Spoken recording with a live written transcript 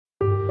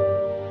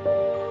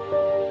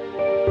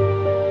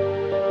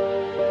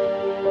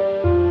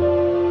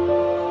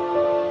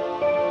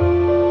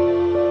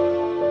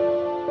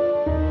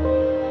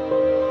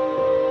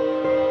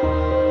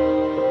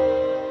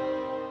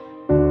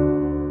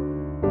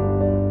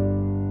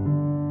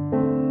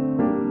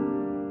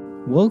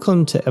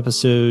Welcome to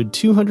episode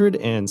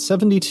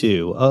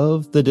 272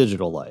 of The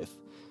Digital Life,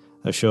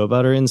 a show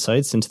about our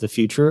insights into the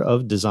future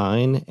of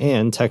design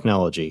and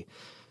technology.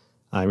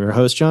 I'm your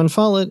host, John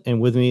Follett, and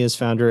with me is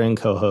founder and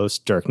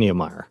co-host Dirk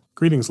Niemeyer.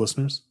 Greetings,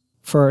 listeners.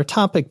 For our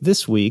topic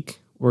this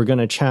week, we're going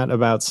to chat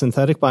about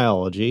synthetic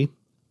biology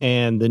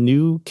and the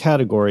new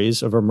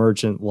categories of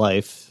emergent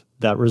life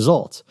that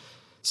result.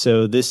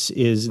 So this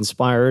is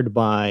inspired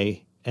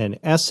by an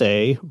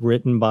essay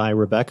written by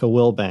Rebecca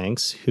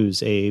Wilbanks,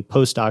 who's a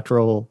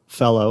postdoctoral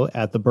fellow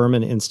at the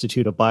Berman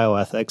Institute of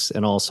Bioethics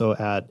and also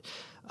at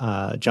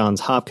Johns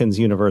Hopkins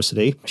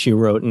University. She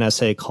wrote an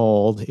essay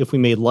called "If We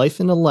Made Life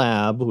in a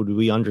Lab, Would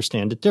We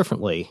Understand It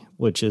Differently?"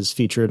 which is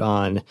featured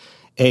on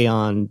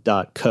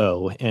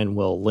aeon.co, and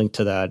we'll link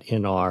to that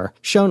in our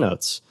show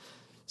notes.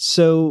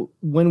 So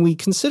when we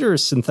consider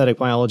synthetic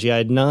biology, I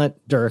had not,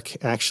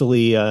 Dirk,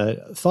 actually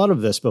thought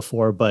of this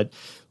before, but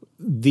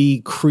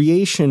the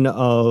creation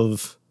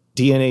of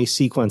DNA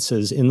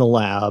sequences in the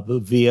lab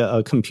via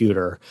a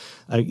computer,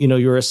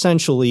 you're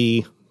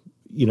essentially,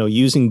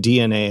 using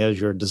DNA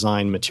as your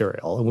design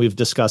material. And we've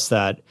discussed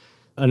that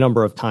a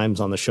number of times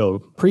on the show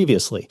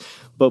previously.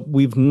 But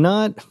we've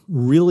not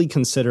really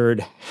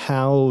considered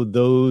how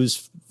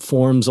those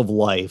forms of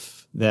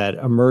life, that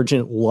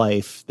emergent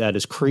life that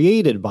is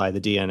created by the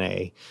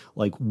DNA,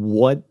 like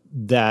what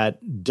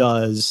that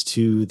does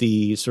to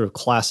the sort of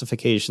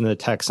classification, the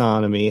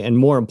taxonomy, and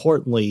more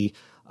importantly,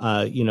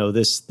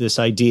 this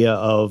idea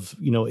of,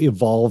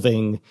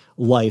 evolving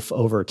life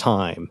over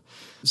time.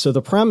 So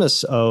the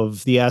premise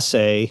of the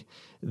essay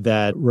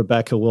that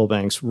Rebecca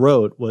Wilbanks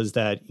wrote was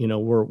that,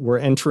 we're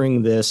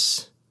entering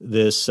this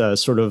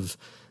sort of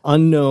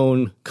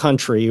unknown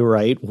country,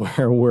 right,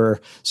 where we're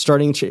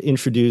starting to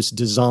introduce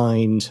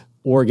designed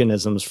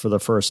organisms for the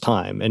first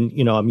time. And,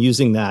 I'm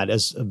using that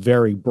as a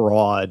very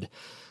broad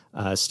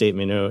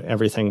statement,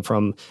 everything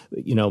from,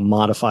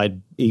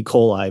 modified E.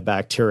 coli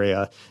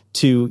bacteria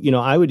to,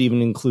 I would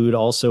even include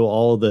also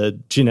all the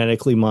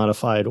genetically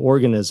modified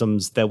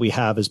organisms that we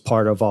have as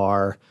part of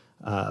our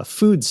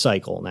food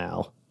cycle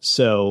now.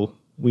 So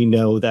we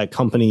know that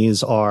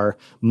companies are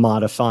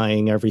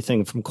modifying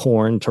everything from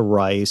corn to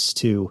rice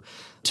to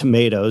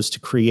tomatoes to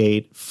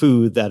create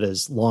food that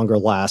is longer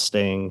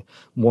lasting,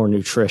 more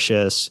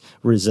nutritious,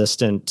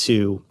 resistant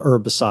to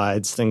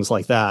herbicides, things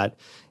like that.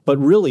 But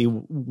really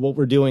what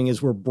we're doing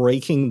is we're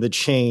breaking the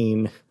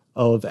chain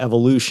of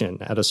evolution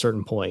at a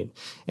certain point.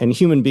 And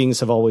human beings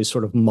have always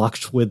sort of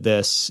mucked with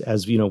this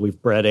as,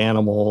 we've bred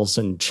animals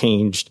and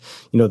changed,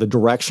 the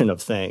direction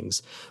of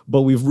things.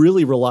 But we've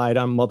really relied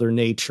on Mother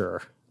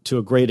Nature to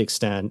a great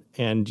extent.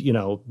 And,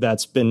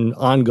 that's been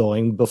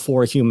ongoing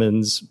before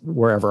humans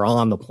were ever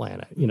on the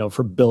planet,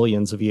 for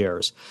billions of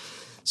years.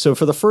 So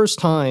for the first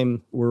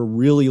time, we're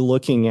really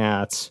looking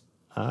at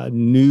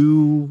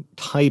new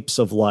types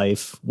of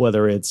life,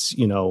 whether it's,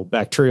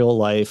 bacterial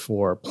life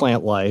or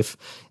plant life,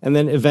 and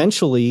then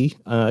eventually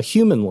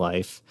human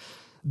life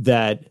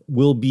that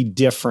will be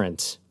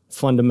different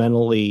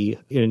fundamentally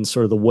in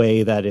sort of the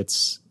way that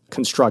it's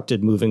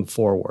constructed moving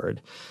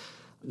forward.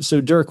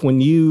 So, Dirk,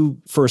 when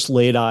you first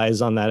laid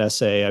eyes on that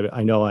essay,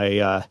 I know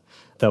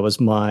that was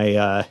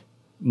my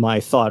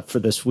thought for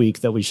this week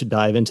that we should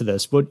dive into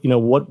this. But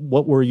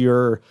what were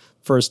your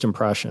first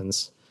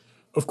impressions?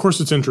 Of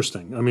course, it's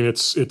interesting. I mean,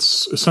 it's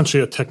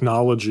essentially a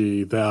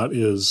technology that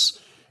is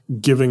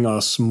giving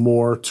us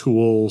more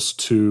tools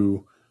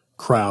to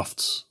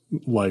craft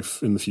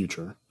life in the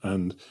future,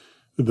 and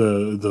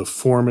the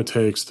form it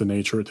takes, the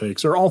nature it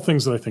takes, are all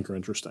things that I think are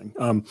interesting.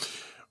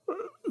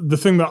 The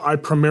thing that I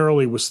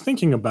primarily was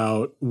thinking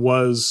about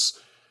was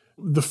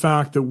the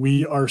fact that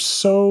we are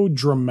so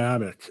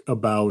dramatic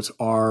about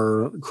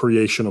our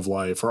creation of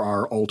life or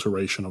our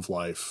alteration of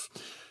life.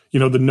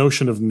 The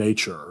notion of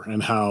nature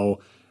and how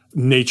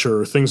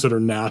nature, things that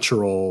are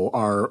natural,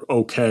 are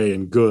okay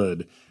and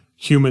good.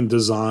 Human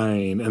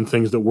design and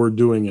things that we're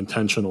doing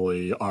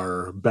intentionally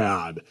are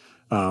bad.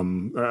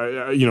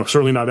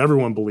 Certainly not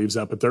everyone believes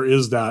that, but there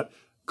is that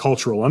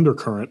cultural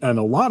undercurrent, and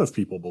a lot of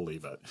people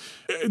believe it.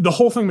 The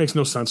whole thing makes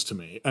no sense to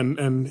me,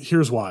 and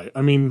here's why.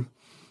 I mean,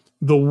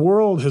 the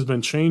world has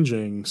been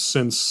changing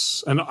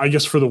since, and I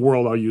guess for the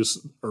world, I'll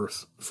use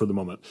Earth for the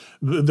moment.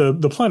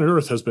 The planet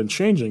Earth has been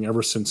changing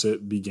ever since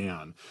it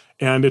began,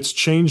 and it's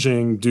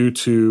changing due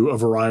to a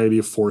variety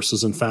of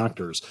forces and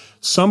factors.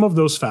 Some of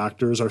those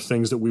factors are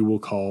things that we will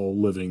call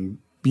living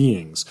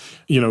beings.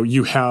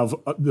 You have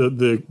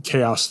the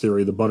chaos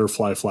theory, the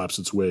butterfly flaps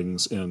its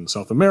wings in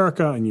South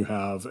America, and you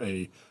have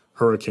a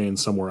hurricane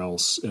somewhere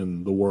else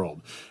in the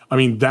world. I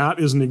mean, that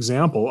is an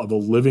example of a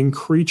living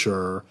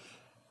creature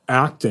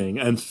acting,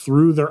 and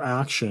through their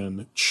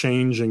action,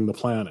 changing the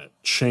planet,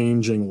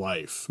 changing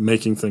life,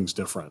 making things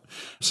different.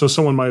 So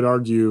someone might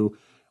argue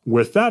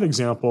with that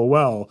example,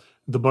 well,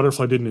 the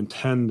butterfly didn't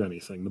intend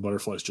anything. The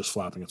butterfly is just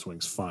flapping its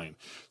wings. Fine.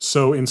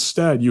 So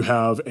instead, you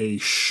have a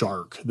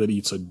shark that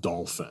eats a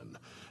dolphin.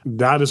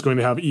 That is going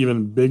to have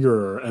even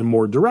bigger and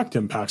more direct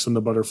impacts than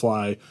the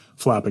butterfly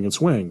flapping its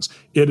wings.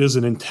 It is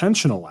an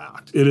intentional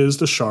act. It is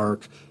the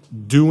shark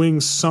doing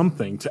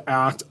something to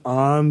act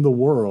on the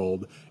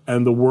world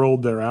and the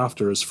world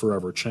thereafter is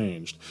forever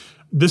changed.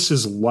 This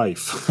is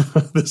life.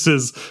 This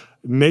is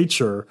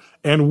nature,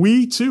 and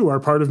we too are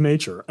part of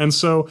nature. And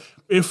so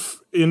if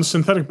in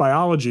synthetic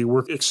biology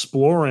we're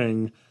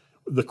exploring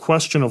the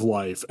question of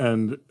life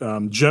and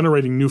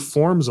generating new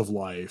forms of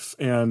life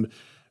and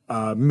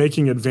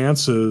making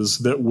advances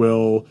that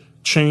will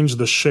change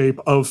the shape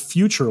of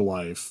future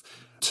life,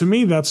 to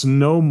me that's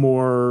no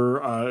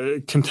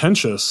more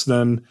contentious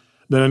than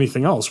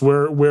anything else.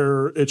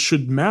 Where it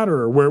should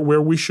matter,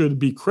 where we should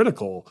be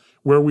critical,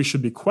 where we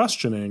should be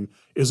questioning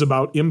is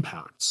about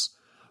impacts.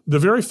 The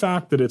very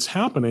fact that it's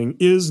happening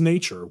is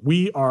nature.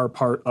 We are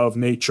part of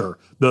nature.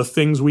 The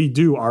things we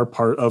do are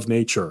part of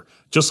nature.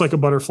 Just like a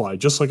butterfly,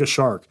 just like a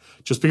shark.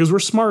 Just because we're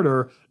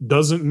smarter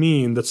doesn't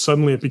mean that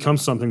suddenly it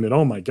becomes something that,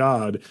 oh my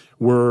God,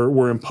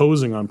 we're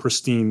imposing on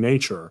pristine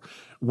nature.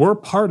 We're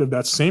part of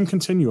that same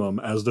continuum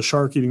as the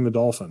shark eating the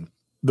dolphin.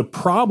 The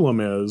problem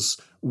is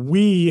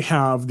we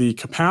have the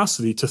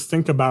capacity to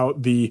think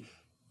about the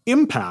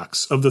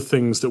impacts of the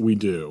things that we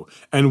do,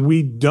 and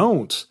we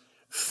don't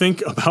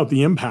think about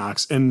the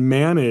impacts and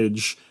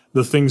manage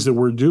the things that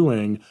we're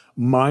doing,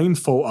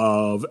 mindful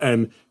of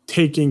and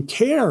taking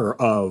care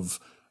of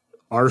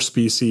our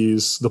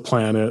species, the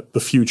planet, the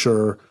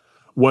future,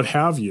 what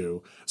have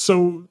you.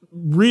 So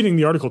reading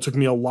the article took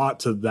me a lot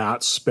to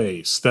that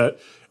space, that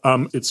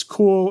it's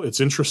cool,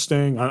 it's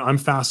interesting, I'm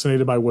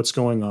fascinated by what's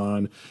going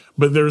on,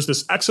 but there's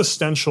this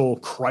existential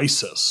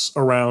crisis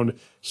around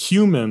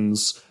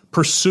humans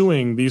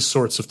pursuing these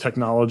sorts of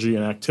technology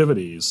and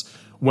activities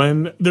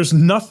when there's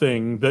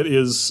nothing that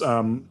is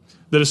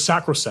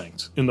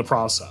sacrosanct in the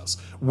process.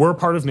 We're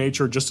part of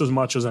nature just as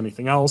much as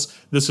anything else.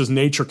 This is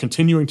nature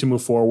continuing to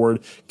move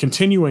forward,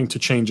 continuing to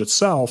change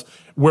itself.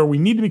 Where we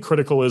need to be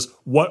critical is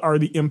what are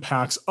the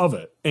impacts of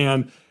it?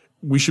 And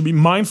we should be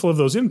mindful of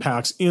those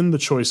impacts in the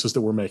choices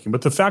that we're making.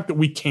 But the fact that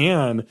we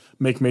can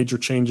make major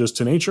changes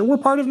to nature, we're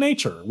part of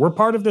nature. We're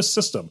part of this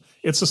system.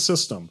 It's a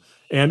system.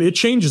 And it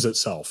changes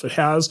itself. It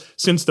has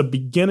since the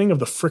beginning of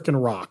the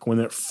frickin' rock, when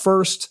it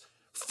first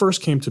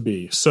came to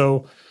be.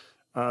 So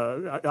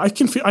I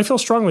feel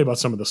strongly about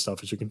some of this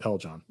stuff, as you can tell,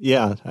 John.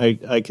 Yeah,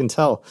 I can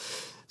tell.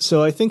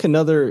 So I think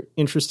another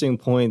interesting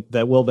point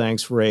that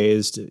Wilbanks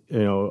raised,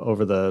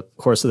 over the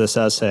course of this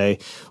essay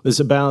was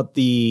about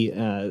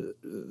the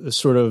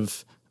sort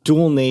of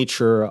dual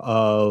nature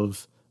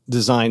of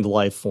designed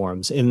life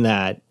forms, in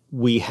that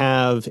we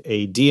have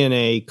a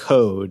DNA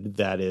code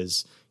that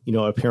is,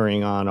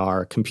 appearing on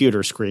our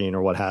computer screen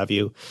or what have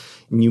you,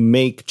 and you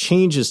make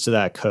changes to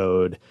that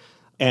code.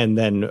 And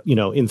then,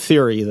 in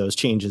theory, those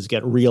changes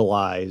get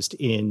realized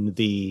in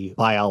the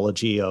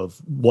biology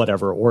of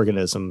whatever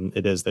organism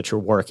it is that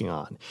you're working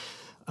on.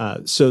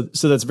 So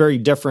that's very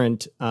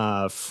different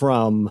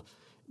from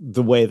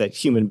the way that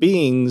human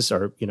beings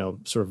are,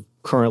 sort of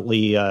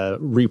currently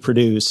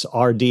reproduce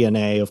our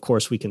DNA. Of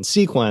course, we can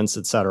sequence,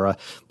 et cetera,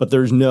 but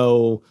there's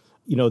no,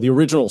 the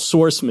original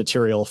source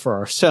material for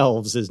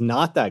ourselves is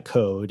not that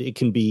code. It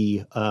can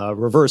be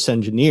reverse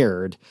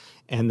engineered.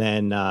 And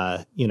then,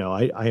 I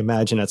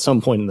imagine at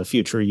some point in the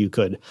future, you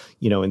could,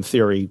 in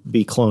theory,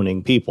 be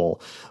cloning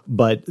people.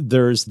 But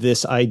there's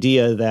this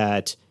idea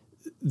that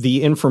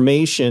the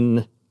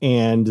information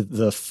and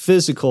the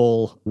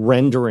physical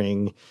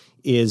rendering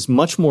is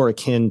much more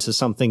akin to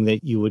something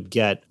that you would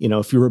get,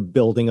 if you were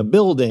building a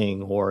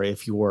building, or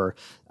if you were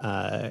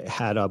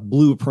had a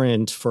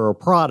blueprint for a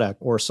product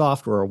or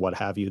software or what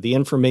have you. The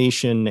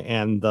information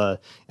and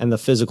the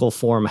physical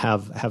form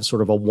have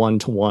sort of a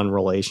one-to-one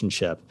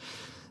relationship.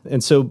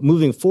 And so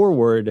moving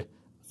forward,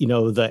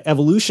 the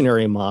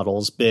evolutionary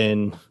model's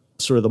been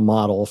sort of the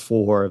model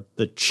for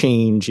the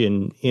change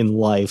in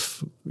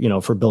life,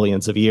 for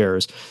billions of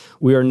years.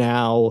 We are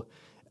now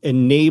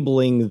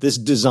enabling this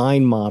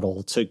design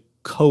model to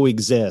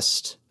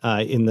coexist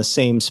in the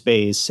same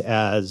space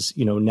as,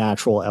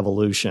 natural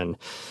evolution.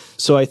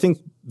 So I think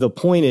the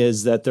point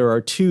is that there are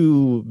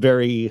two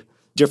very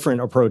different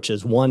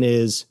approaches. One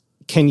is,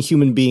 can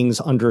human beings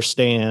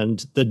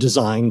understand the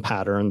design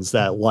patterns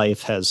that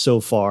life has so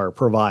far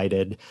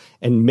provided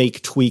and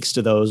make tweaks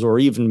to those, or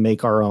even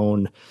make our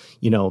own,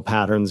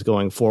 patterns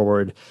going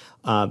forward,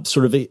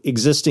 sort of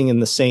existing in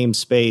the same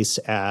space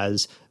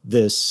as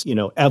this,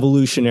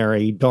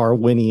 evolutionary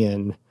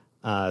Darwinian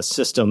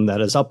system that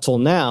has up till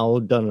now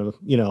done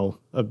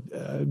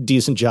a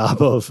decent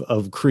job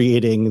of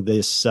creating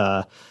this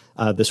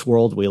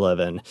world we live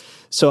in.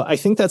 So I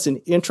think that's an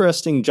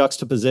interesting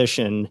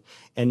juxtaposition.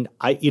 And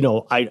I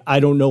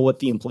don't know what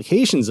the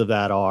implications of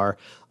that are.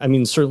 I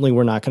mean, certainly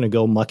we're not going to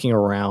go mucking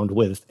around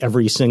with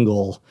every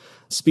single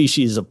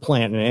species of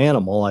plant and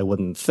animal, I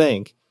wouldn't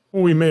think.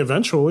 Well, we may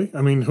eventually.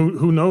 I mean,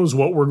 who knows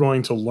what we're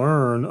going to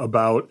learn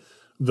about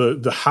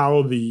the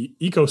how the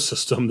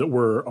ecosystem that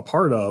we're a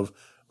part of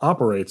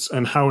operates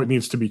and how it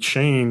needs to be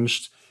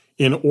changed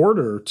in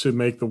order to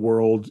make the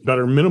world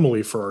better,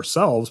 minimally for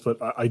ourselves,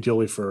 but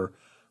ideally for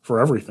for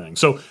everything.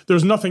 So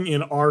there's nothing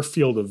in our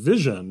field of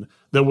vision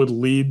that would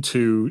lead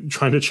to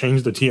trying to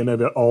change the DNA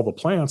of all the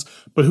plants.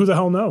 But who the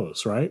hell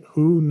knows, right?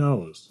 Who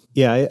knows?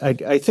 Yeah,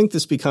 I think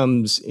this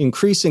becomes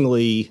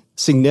increasingly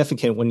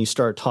significant when you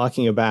start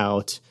talking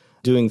about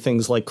doing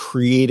things like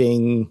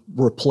creating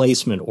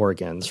replacement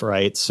organs,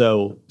 right?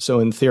 So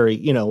in theory,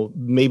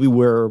 maybe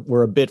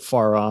we're a bit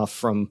far off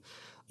from,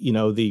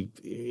 the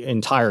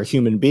entire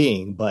human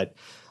being, but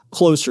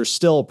closer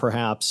still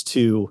perhaps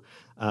to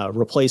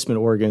replacement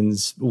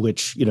organs,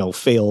 which,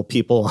 fail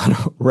people on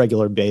a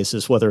regular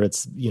basis, whether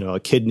it's, a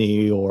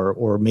kidney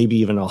or maybe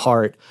even a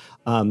heart.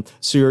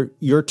 So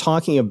you're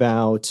talking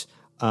about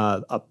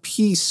a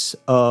piece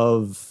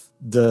of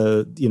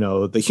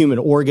the human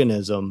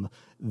organism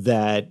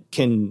that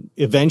can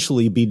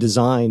eventually be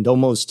designed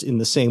almost in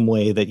the same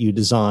way that you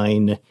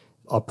design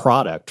a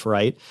product,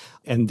 right?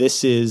 And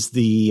this is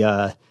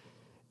the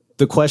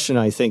question,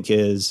 I think,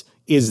 is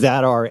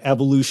that our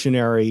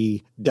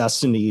evolutionary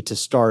destiny to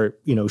start,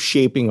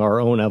 shaping our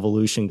own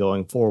evolution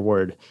going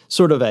forward?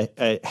 Sort of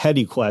a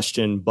heady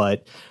question,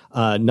 but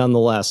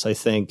nonetheless, I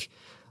think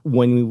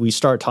when we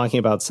start talking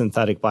about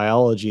synthetic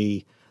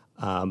biology,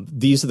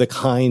 these are the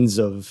kinds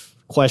of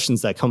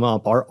questions that come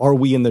up. Are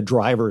we in the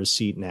driver's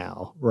seat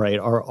now, right?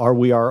 Are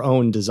we our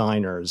own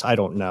designers? I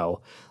don't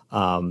know.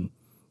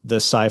 The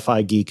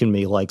sci-fi geek in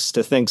me likes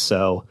to think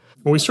so.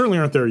 Well, we certainly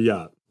aren't there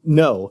yet.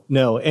 No.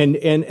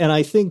 And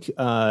I think,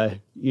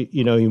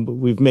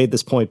 we've made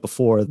this point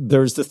before.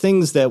 There's the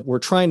things that we're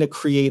trying to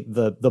create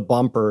the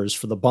bumpers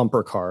for the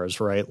bumper cars,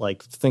 right?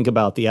 Like think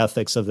about the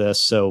ethics of this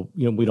so,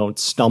 we don't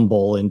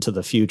stumble into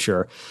the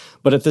future.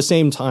 But at the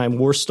same time,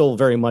 we're still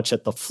very much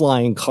at the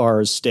flying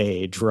cars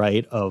stage,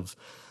 right, of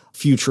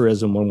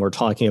futurism when we're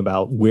talking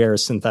about where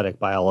synthetic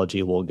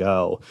biology will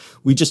go.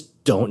 We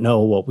just don't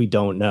know what we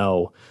don't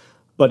know.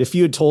 But if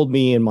you had told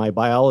me in my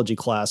biology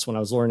class when I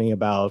was learning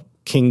about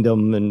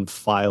kingdom and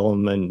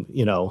phylum and,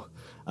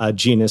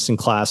 genus and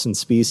class and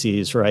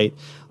species, right,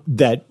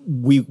 that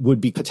we would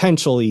be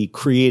potentially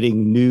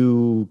creating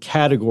new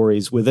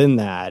categories within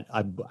that,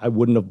 I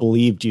wouldn't have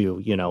believed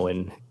you,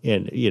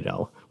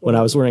 when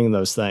I was learning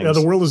those things. Yeah,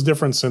 the world is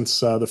different since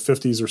the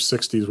 50s or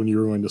 60s when you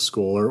were going to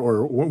school,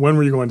 or when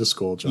were you going to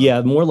school, John?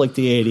 Yeah, more like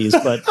the 80s,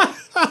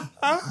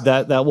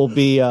 but that will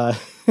be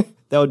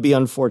that would be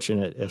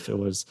unfortunate if it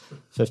was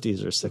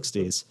 50s or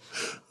 60s.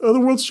 The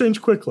world's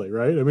changed quickly,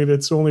 right? I mean,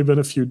 it's only been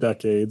a few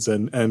decades,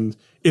 and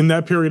in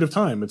that period of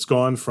time, it's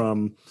gone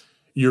from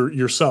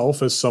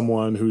yourself as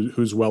someone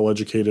who's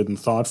well-educated and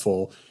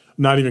thoughtful,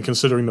 not even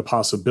considering the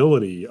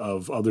possibility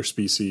of other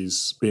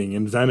species being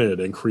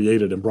invented and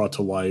created and brought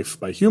to life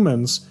by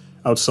humans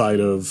outside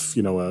of,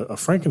 a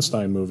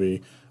Frankenstein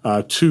movie,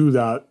 to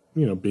that,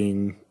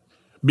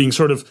 being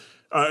sort of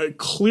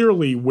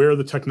clearly where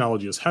the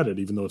technology is headed,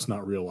 even though it's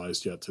not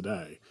realized yet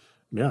today.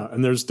 Yeah,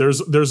 and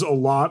there's a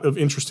lot of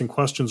interesting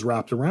questions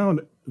wrapped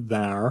around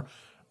there,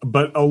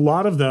 but a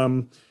lot of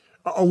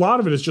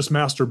it is just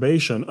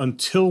masturbation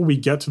until we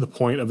get to the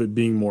point of it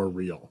being more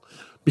real.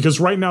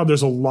 Because right now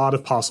there's a lot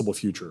of possible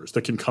futures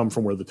that can come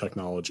from where the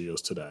technology is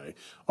today.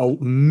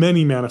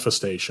 Many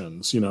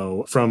manifestations,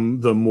 from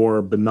the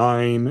more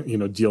benign,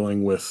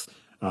 dealing with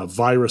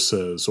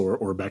viruses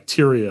or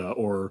bacteria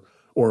or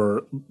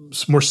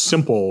more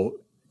simple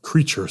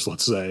creatures,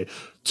 let's say,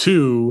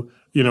 to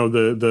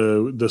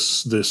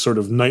the sort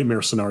of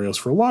nightmare scenarios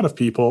for a lot of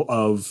people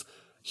of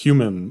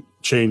human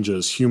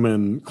changes,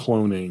 human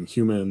cloning,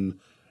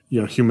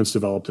 humans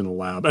developed in a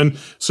lab. And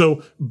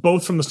so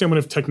both from the standpoint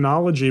of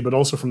technology, but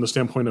also from the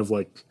standpoint of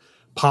like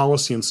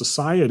policy and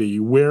society,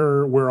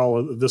 where all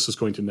of this is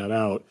going to net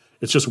out,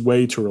 it's just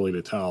way too early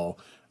to tell.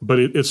 But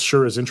it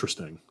sure is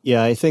interesting.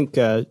 Yeah, I think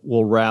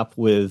we'll wrap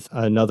with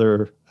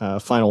another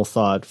final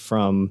thought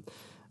from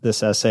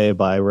this essay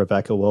by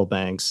Rebecca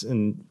Wilbanks.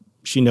 And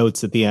she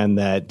notes at the end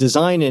that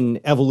design and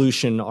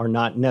evolution are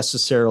not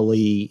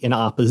necessarily in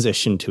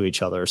opposition to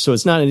each other. So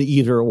it's not an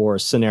either-or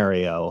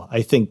scenario.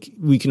 I think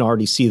we can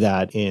already see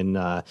that in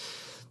the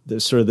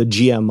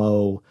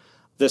GMO,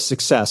 the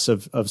success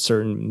of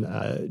certain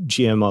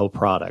GMO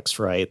products,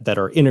 right, that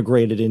are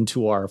integrated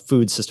into our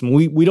food system.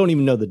 We don't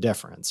even know the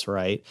difference,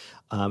 right?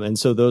 And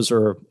so those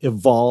are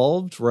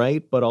evolved,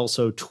 right, but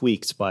also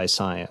tweaked by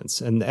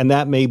science. And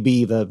that may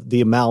be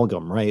the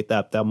amalgam, right?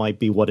 That might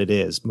be what it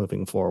is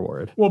moving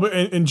forward. Well, but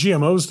and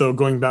GMOs, though,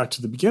 going back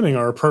to the beginning,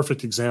 are a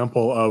perfect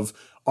example of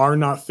our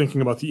not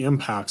thinking about the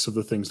impacts of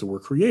the things that we're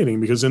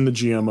creating, because in the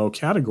GMO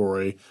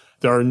category,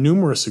 there are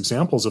numerous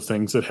examples of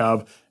things that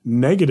have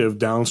negative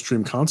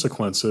downstream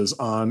consequences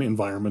on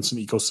environments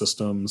and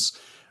ecosystems.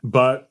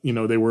 But,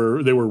 they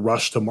were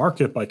rushed to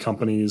market by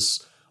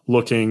companies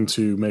looking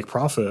to make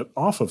profit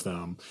off of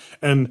them.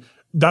 And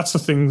that's the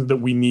thing that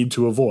we need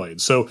to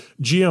avoid. So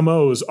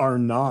GMOs are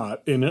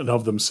not in and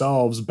of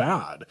themselves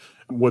bad.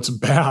 What's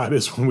bad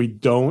is when we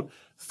don't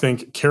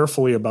think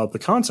carefully about the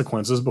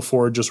consequences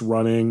before just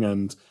running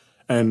and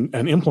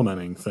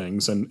implementing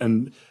things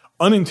and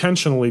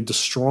unintentionally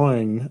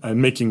destroying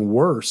and making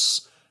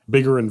worse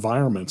bigger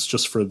environments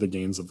just for the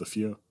gains of the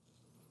few.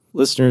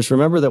 Listeners,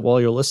 remember that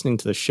while you're listening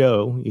to the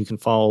show, you can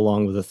follow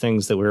along with the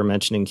things that we were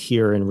mentioning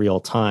here in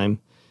real time.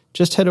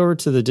 Just head over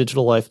to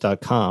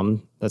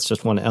thedigitallife.com, that's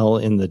just one L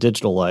in the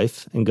Digital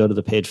Life, and go to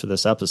the page for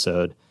this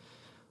episode.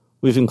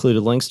 We've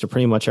included links to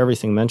pretty much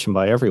everything mentioned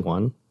by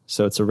everyone,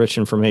 so it's a rich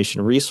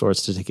information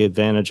resource to take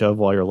advantage of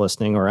while you're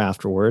listening or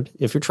afterward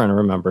if you're trying to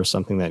remember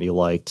something that you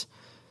liked.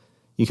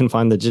 You can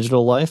find The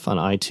Digital Life on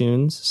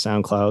iTunes,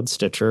 SoundCloud,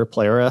 Stitcher,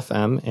 Player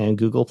FM, and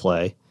Google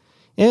Play.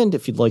 And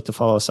if you'd like to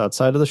follow us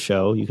outside of the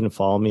show, you can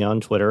follow me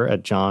on Twitter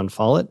at John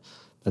Follett.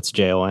 That's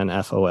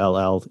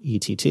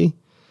JONFOLLETT.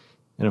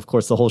 And of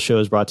course, the whole show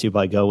is brought to you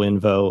by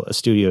GoInvo, a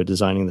studio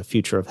designing the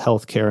future of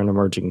healthcare and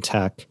emerging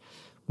tech,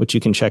 which you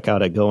can check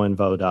out at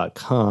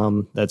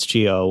goinvo.com. That's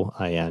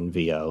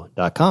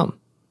GOINVO.com.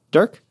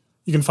 Dirk?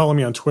 You can follow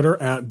me on Twitter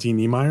at D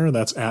Niemeyer.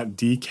 That's at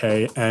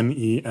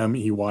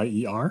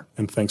DKNEMEYER.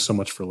 And thanks so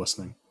much for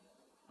listening.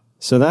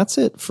 So that's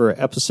it for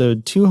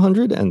episode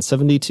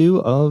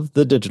 272 of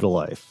The Digital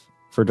Life.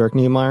 For Dirk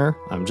Niemeyer,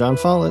 I'm John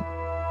Follett,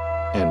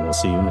 and we'll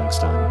see you next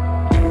time.